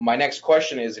my next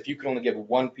question is, if you could only give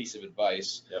one piece of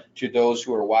advice to those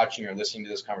who are watching or listening to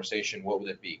this conversation, what would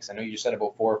it be? Because I know you said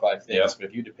about 4 or 5 things, but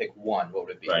if you had to pick one, what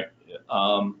would it be? Right.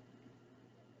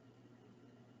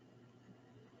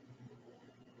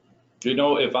 You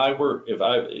know, if I were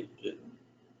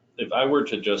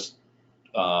to just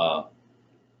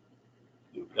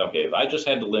if I just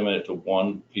had to limit it to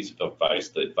one piece of advice,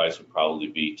 the advice would probably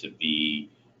be to be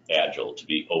agile, to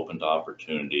be open to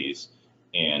opportunities,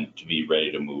 and to be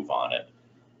ready to move on it.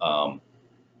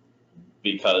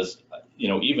 Because, you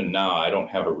know, even now I don't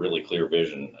have a really clear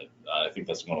vision. I think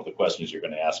that's one of the questions you're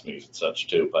going to ask me and such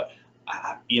too. But,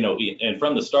 you know, and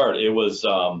from the start, it was,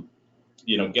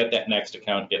 you know, get that next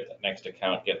account, get that next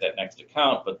account, get that next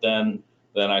account. But then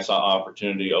I saw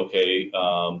opportunity. Okay,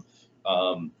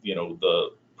 you know, the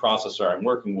processor I'm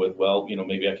working with, well, you know,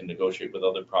 maybe I can negotiate with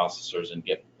other processors and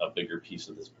get a bigger piece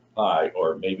of this pie,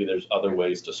 or maybe there's other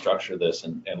ways to structure this,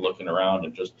 and looking around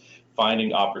and just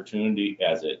finding opportunity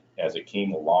as it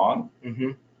came along,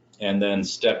 and then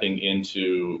stepping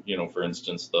into, you know, for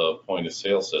instance, the point of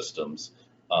sale systems.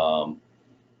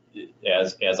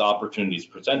 As opportunities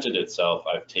presented itself,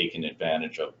 I've taken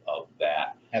advantage of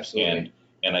that. Absolutely.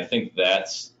 And I think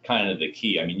that's kind of the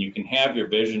key. I mean, you can have your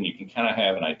vision, you can kind of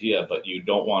have an idea, but you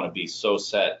don't want to be so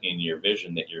set in your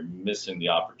vision that you're missing the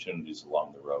opportunities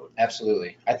along the road.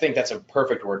 Absolutely. I think that's a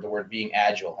perfect word, the word being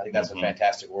agile. I think that's a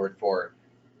fantastic word for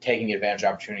taking advantage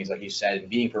of opportunities, like you said, and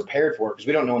being prepared for it, because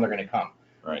we don't know when they're going to come.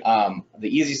 Right. The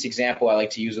easiest example I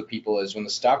like to use with people is when the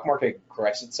stock market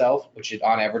corrects itself, which it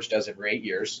on average does every 8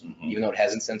 years, even though it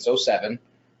hasn't since 2007.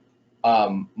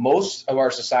 Most of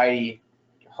our society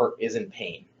is in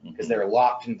pain because they're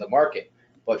locked into the market.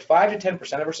 But 5 to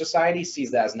 10% of our society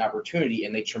sees that as an opportunity,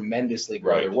 and they tremendously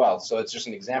grow their wealth. So it's just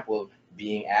an example of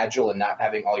being agile and not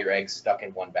having all your eggs stuck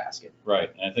in one basket. Right.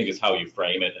 And I think it's how you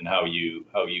frame it and how you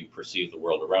perceive the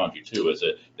world around you too. Is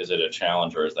it a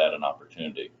challenge, or is that an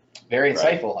opportunity? Very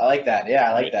insightful. I like that. Yeah,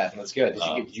 I like that. That's good.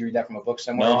 Did you read that from a book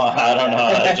somewhere? No, I don't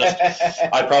know.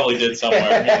 I probably did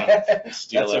somewhere. You know,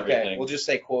 steal That's everything. Okay. We'll just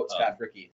say quote Scott Fricke.